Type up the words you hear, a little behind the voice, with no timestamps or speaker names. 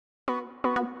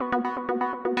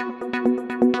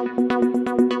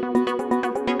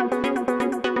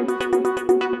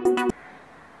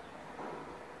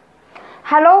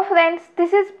Hello friends,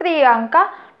 this is Priyanka.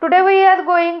 Today we are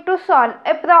going to solve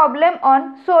a problem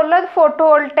on solar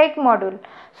photovoltaic module.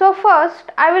 So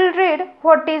first I will read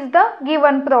what is the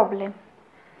given problem.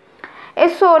 A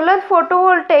solar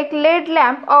photovoltaic LED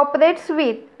lamp operates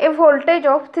with a voltage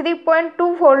of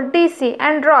 3.2 volt DC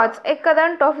and draws a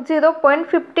current of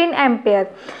 0.15 ampere.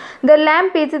 The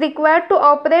lamp is required to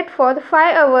operate for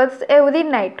 5 hours every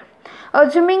night.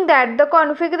 Assuming that the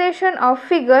configuration of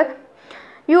figure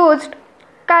used,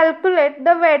 calculate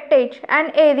the wattage and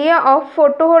area of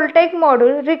photovoltaic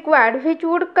module required, which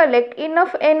would collect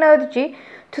enough energy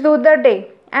through the day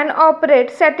and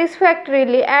operate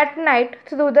satisfactorily at night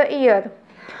through the year.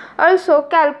 Also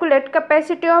calculate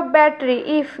capacity of battery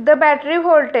if the battery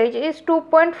voltage is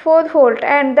 2.4 volt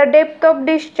and the depth of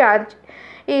discharge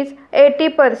is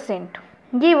 80%.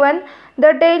 Given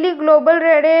the daily global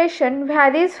radiation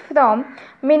varies from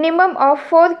minimum of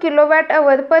 4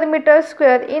 kWh per meter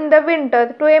square in the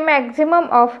winter to a maximum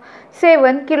of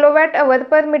 7 kWh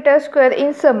per meter square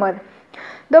in summer.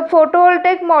 The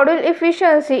photovoltaic module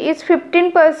efficiency is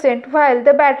 15% while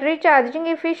the battery charging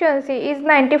efficiency is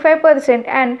 95%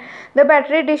 and the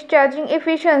battery discharging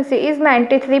efficiency is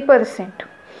 93%.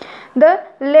 The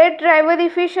LED driver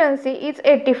efficiency is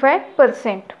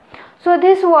 85%. So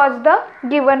this was the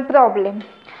given problem.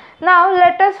 Now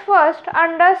let us first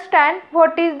understand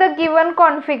what is the given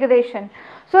configuration.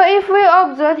 So if we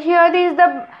observe, here is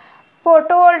the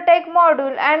photovoltaic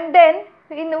module, and then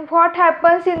what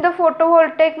happens in the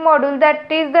photovoltaic module, that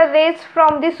is the rays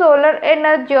from the solar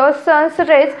energy or sun's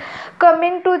rays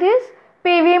coming to this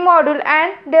PV module,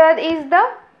 and there is the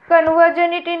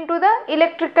conversion it into the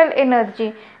electrical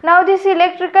energy. Now this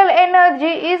electrical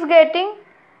energy is getting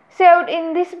saved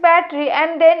in this battery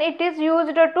and then it is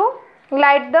used to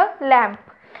light the lamp.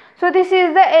 So this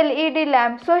is the LED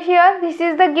lamp. So here this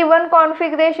is the given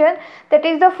configuration, that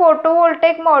is the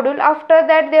photovoltaic module. After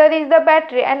that there is the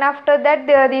battery and after that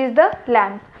there is the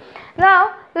lamp.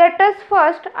 Now let us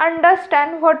first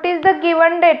understand what is the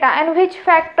given data and which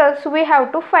factors we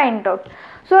have to find out.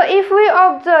 So if we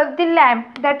observe the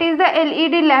lamp, that is the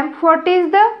LED lamp, what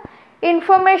is the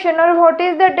information or what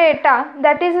is the data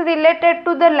that is related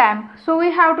to the lamp? So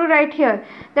we have to write here,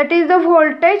 that is the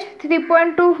voltage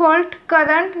 3.2 volt,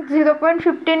 current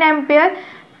 0.15 ampere,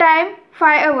 time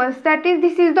 5 hours, that is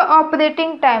this is the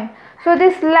operating time. So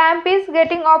this lamp is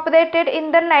getting operated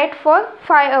in the night for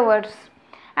 5 hours,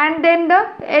 and then the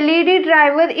LED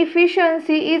driver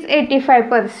efficiency is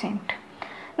 85%.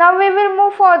 Now we will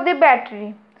move for the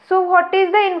battery. So what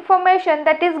is the information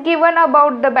that is given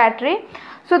about the battery?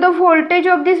 So the voltage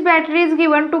of this battery is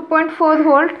given 2.4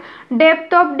 volt,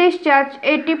 depth of discharge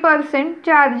 80%,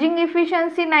 charging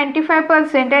efficiency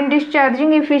 95% and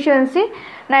discharging efficiency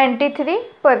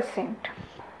 93%.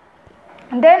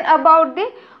 Then about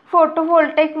the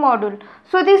photovoltaic module.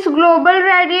 So this global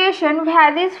radiation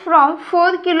varies from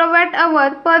 4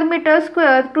 kWh per meter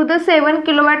square to the 7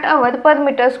 kWh per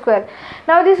meter square.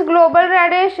 Now this global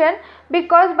radiation,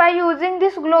 because by using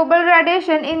this global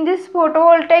radiation in this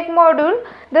photovoltaic module,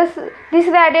 this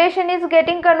radiation is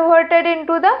getting converted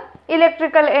into the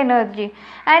electrical energy,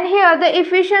 and here the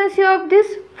efficiency of this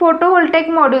photovoltaic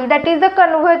module, that is the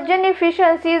conversion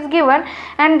efficiency, is given,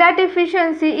 and that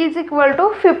efficiency is equal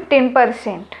to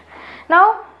 15%.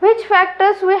 Now which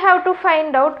factors we have to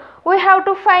find out? We have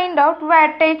to find out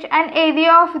wattage and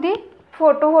area of the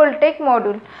photovoltaic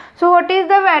module. So what is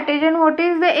the wattage and what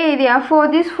is the area for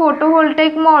this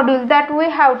photovoltaic module, that we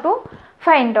have to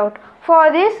find out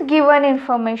for this given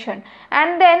information.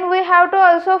 And then we have to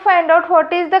also find out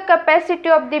what is the capacity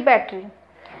of the battery.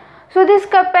 So this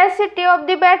capacity of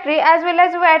the battery as well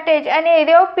as wattage and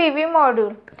area of PV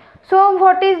module. So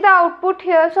what is the output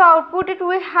here? So output it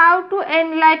we have to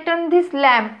enlighten this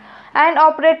lamp, and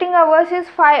operating hours is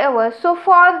 5 hours. So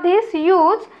for this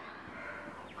use,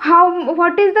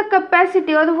 what is the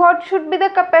capacity or what should be the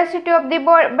capacity of the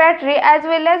battery as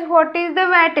well as what is the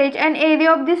wattage and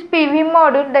area of this PV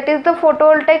module, that is the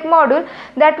photovoltaic module,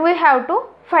 that we have to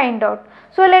find out.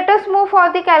 So let us move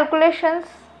for the calculations.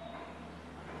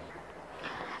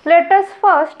 Let us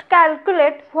first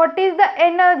calculate what is the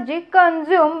energy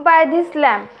consumed by this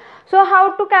lamp. So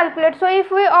how to calculate? So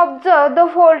if we observe, the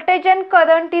voltage and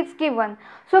current is given.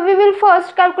 So we will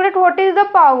first calculate what is the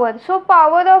power. So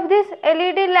power of this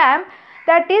LED lamp,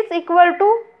 that is equal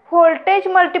to voltage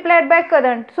multiplied by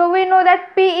current. So we know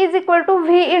that P is equal to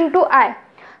V into I.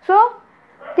 So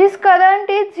this current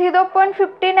is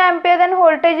 0.15 ampere and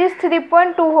voltage is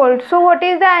 3.2 volts. So what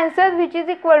is the answer? Which is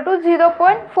equal to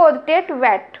 0.48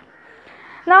 watt.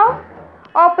 Now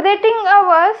operating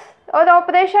hours or the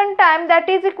operation time, that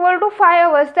is equal to 5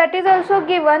 hours, that is also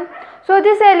given. So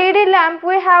this LED lamp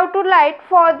we have to light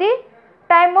for the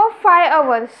time of 5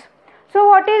 hours. So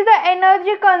what is the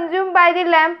energy consumed by the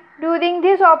lamp during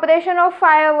this operation of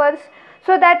 5 hours?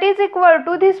 So that is equal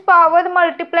to this power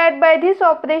multiplied by this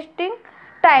operating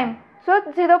time. So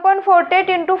 0.48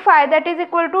 into 5, that is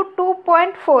equal to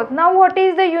 2.4. Now what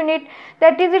is the unit?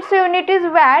 That is, its unit is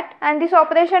watt and this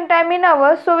operation time in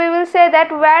hours. So we will say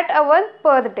that watt hour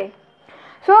per day.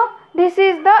 So this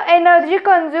is the energy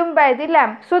consumed by the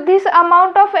lamp. So this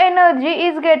amount of energy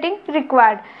is getting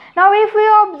required. Now if we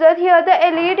observe here the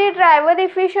LED driver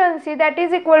efficiency, that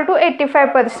is equal to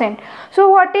 85%. So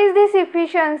what is this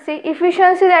efficiency?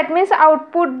 Efficiency, that means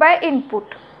output by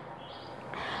input.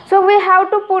 So we have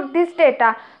to put this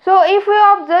data. So if we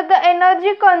observe the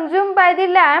energy consumed by the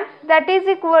lamp, that is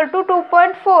equal to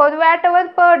 2.4 watt hour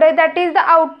per day, that is the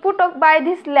output by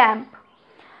this lamp.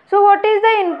 So what is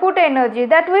the input energy?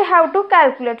 That we have to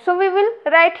calculate. So we will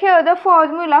write here the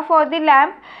formula for the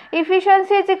lamp.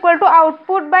 Efficiency is equal to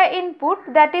output by input,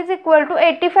 that is equal to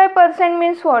 85%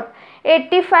 means what?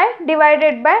 85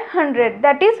 divided by 100,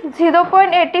 that is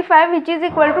 0.85, which is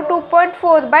equal to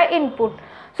 2.4 by input.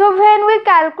 So when we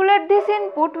calculate this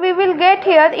input, we will get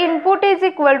here input is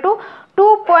equal to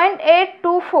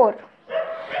 2.824.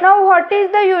 Now what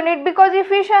is the unit? Because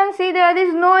efficiency there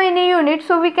is no any unit,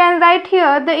 so we can write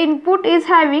here the input is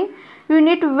having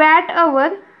unit watt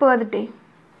hour per day.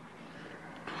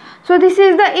 So this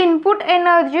is the input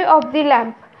energy of the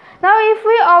lamp. Now if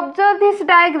we observe this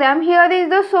diagram, here is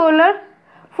the solar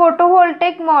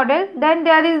photovoltaic model, then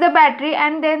there is the battery,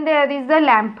 and then there is the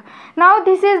lamp. Now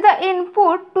this is the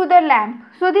input to the lamp.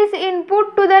 So this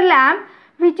input to the lamp,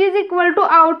 which is equal to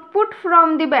output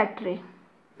from the battery.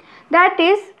 That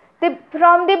is,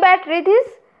 from the battery this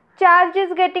charge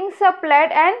is getting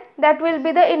supplied and that will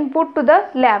be the input to the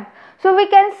lamp. So we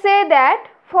can say that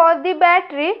for the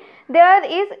battery there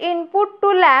is input to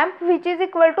lamp which is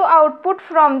equal to output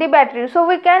from the battery. So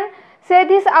we can say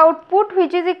this output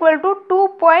which is equal to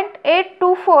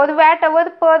 2.824 watt hour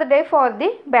per day for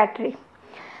the battery.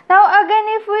 Now again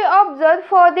if we observe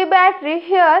for the battery,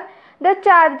 here the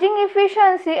charging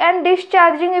efficiency and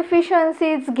discharging efficiency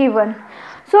is given.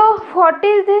 So what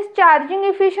is this charging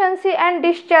efficiency and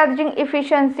discharging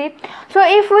efficiency? So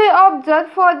if we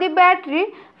observe for the battery,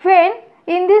 when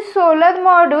in this solar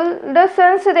module the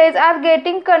sun's rays are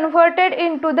getting converted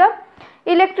into the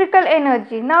electrical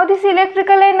energy. Now this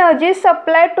electrical energy is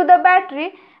supplied to the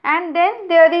battery and then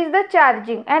there is the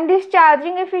charging, and this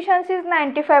charging efficiency is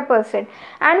 95%.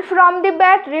 And from the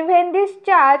battery, when this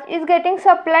charge is getting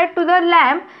supplied to the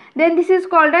lamp, then this is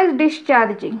called as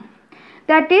discharging.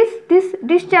 That is, this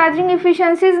discharging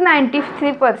efficiency is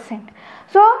 93%.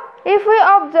 So if we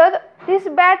observe this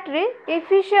battery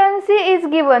efficiency is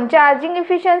given, charging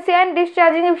efficiency and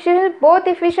discharging efficiency, both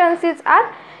efficiencies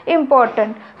are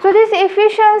important. So this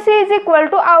efficiency is equal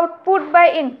to output by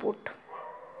input,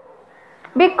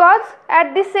 because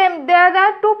at the same there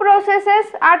are two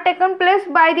processes are taken place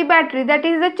by the battery, that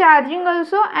is the charging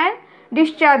also and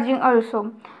discharging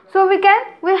also. So we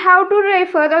have to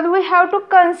refer or we have to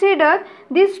consider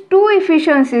these two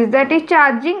efficiencies, that is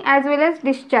charging as well as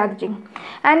discharging,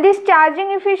 and this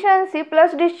charging efficiency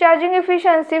plus discharging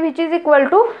efficiency which is equal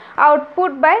to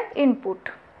output by input.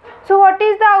 So what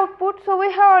is the output? So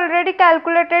we have already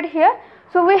calculated here,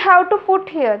 so we have to put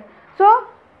here. So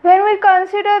when we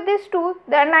consider these two,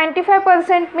 then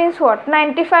 95% means what?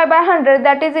 95 by 100,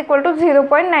 that is equal to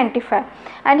 0.95,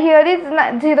 and here is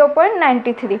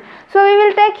 0.93. So we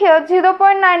will take here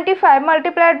 0.95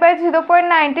 multiplied by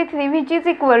 0.93, which is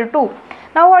equal to,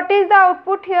 now what is the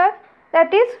output here?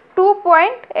 That is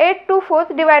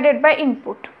 2.824 divided by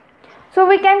input. So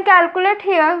we can calculate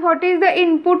here what is the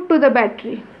input to the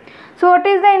battery. So what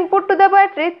is the input to the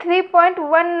battery?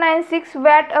 3.196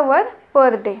 watt hour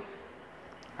per day.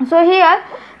 So here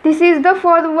this is the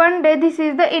for one day, this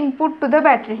is the input to the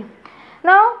battery.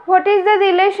 Now what is the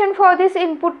relation for this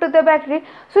input to the battery?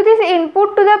 So this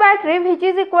input to the battery which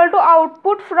is equal to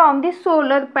output from the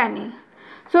solar panel.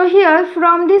 So here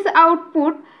from this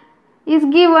output is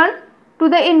given to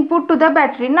the input to the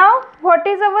battery. Now what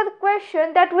is our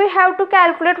question? That we have to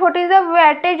calculate what is the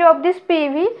wattage of this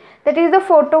PV, that is the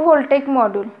photovoltaic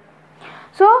module.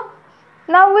 So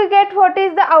now we get what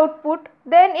is the output.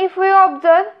 Then if we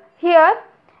observe here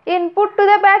input to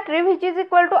the battery which is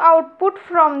equal to output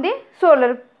from the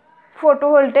solar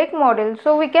photovoltaic module.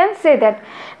 So we can say that.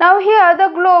 Now here the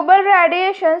global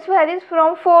radiations varies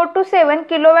from 4 to 7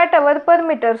 kilowatt hour per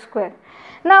meter square.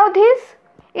 Now this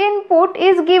input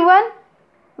is given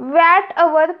watt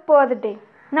hour per day.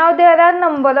 Now there are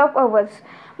number of hours,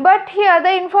 but here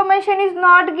the information is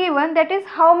not given, that is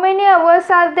how many hours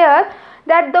are there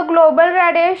that the global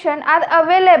radiation are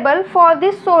available for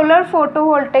this solar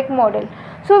photovoltaic model.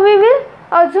 So we will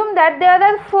assume that there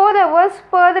are 4 hours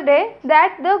per day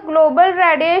that the global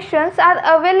radiations are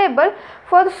available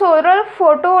for solar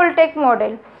photovoltaic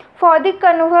model for the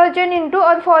conversion into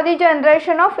or for the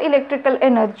generation of electrical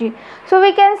energy. So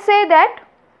we can say that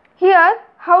here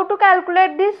how to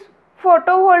calculate this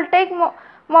photovoltaic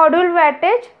module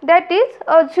wattage, that is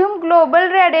assume global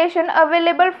radiation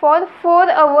available for 4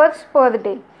 hours per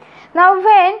day. Now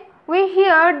when we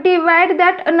here divide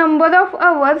that number of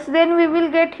hours, then we will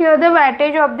get here the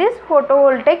wattage of this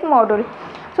photovoltaic module.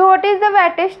 So what is the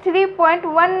wattage?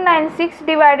 3.196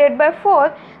 divided by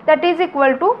 4, that is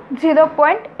equal to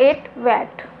 0.8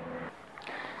 watt.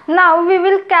 Now we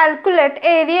will calculate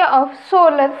area of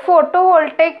solar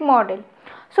photovoltaic model.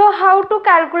 So how to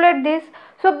calculate this?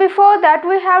 So before that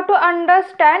we have to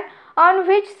understand on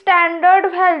which standard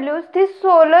values these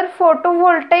solar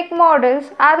photovoltaic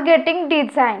models are getting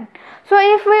designed. So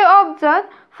if we observe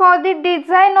for the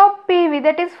design of PV,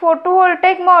 that is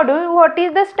photovoltaic module, what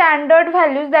is the standard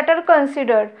values that are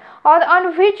considered, or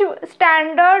on which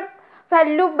standard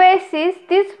value basis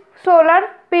these solar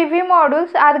PV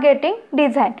modules are getting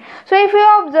designed. So if you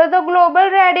observe the global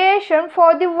radiation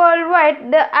for the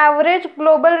worldwide, the average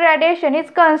global radiation is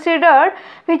considered,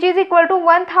 which is equal to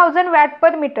 1000 watt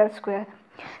per meter square.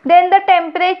 Then the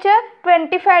temperature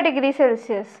 25 degrees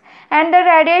Celsius and the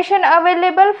radiation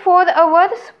available 4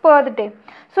 hours per day.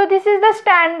 So this is the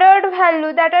standard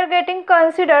value that are getting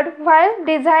considered while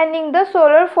designing the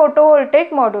solar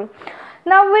photovoltaic module.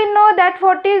 Now we know that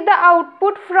what is the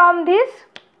output from this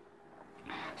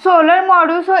solar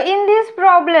module. So in this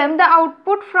problem, the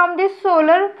output from this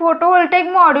solar photovoltaic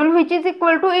module, which is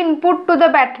equal to input to the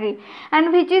battery,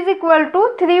 and which is equal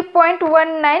to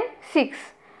 3.196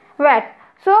 watt.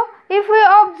 So if we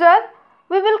observe,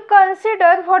 we will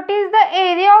consider what is the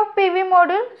area of PV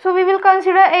module. So we will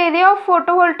consider area of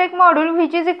photovoltaic module,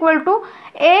 which is equal to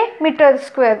a meter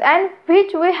square, and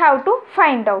which we have to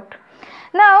find out.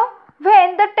 Now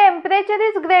when the temperature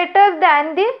is greater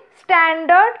than the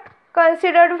standard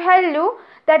considered value,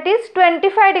 that is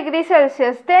 25 degrees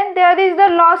Celsius, then there is the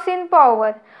loss in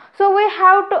power. So we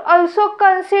have to also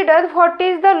consider what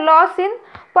is the loss in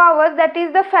power, that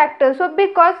is the factor. So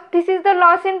because this is the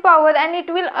loss in power and it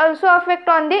will also affect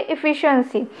on the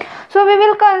efficiency, so we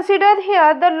will consider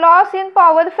here the loss in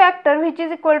power factor, which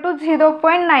is equal to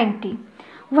 0.90.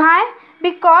 Why?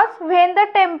 Because when the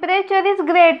temperature is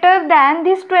greater than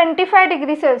this 25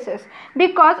 degrees Celsius,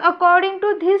 because according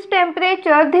to this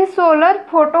temperature this solar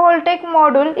photovoltaic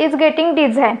module is getting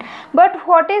designed. But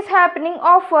what is happening,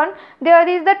 often there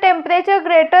is the temperature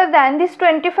greater than this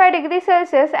 25 degrees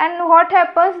Celsius, and what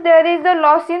happens, there is the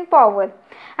loss in power,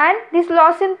 and this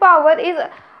loss in power is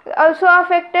also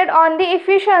affected on the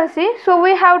efficiency. So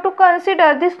we have to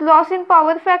consider this loss in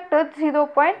power factor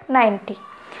 0.90.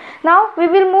 Now we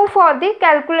will move for the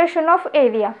calculation of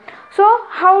area. So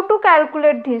how to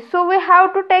calculate this? So we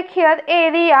have to take here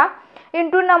area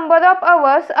into number of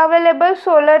hours available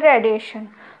solar radiation.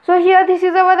 So here this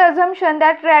is our assumption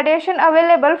that radiation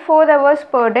available 4 hours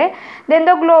per day. Then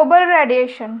the global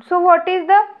radiation. So what is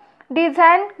the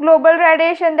design global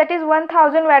radiation? That is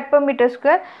 1000 watt per meter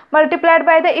square multiplied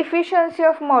by the efficiency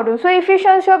of module. So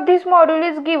efficiency of this module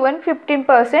is given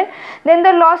 15%. Then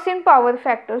the loss in power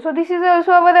factor. So this is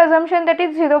also our assumption, that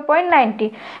is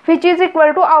 0.90, which is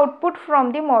equal to output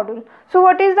from the module. So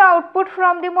what is the output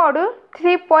from the module?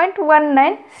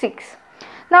 3.196.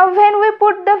 Now when we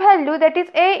put the value, that is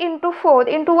A into 4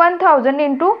 into 1000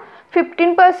 into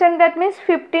 15%, that means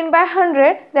 15 by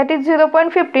 100, that is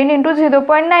 0.15 into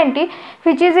 0.90,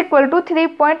 which is equal to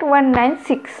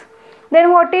 3.196.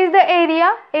 Then what is the area?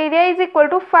 Area is equal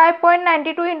to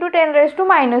 5.92 into 10 raised to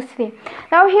minus 3.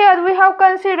 Now here we have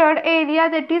considered area,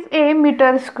 that is a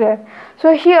meter square.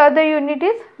 So here the unit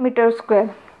is meter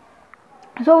square.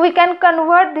 So we can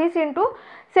convert this into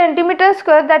centimeter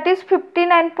square, that is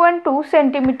 59.2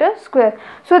 centimeter square.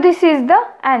 So this is the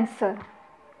answer.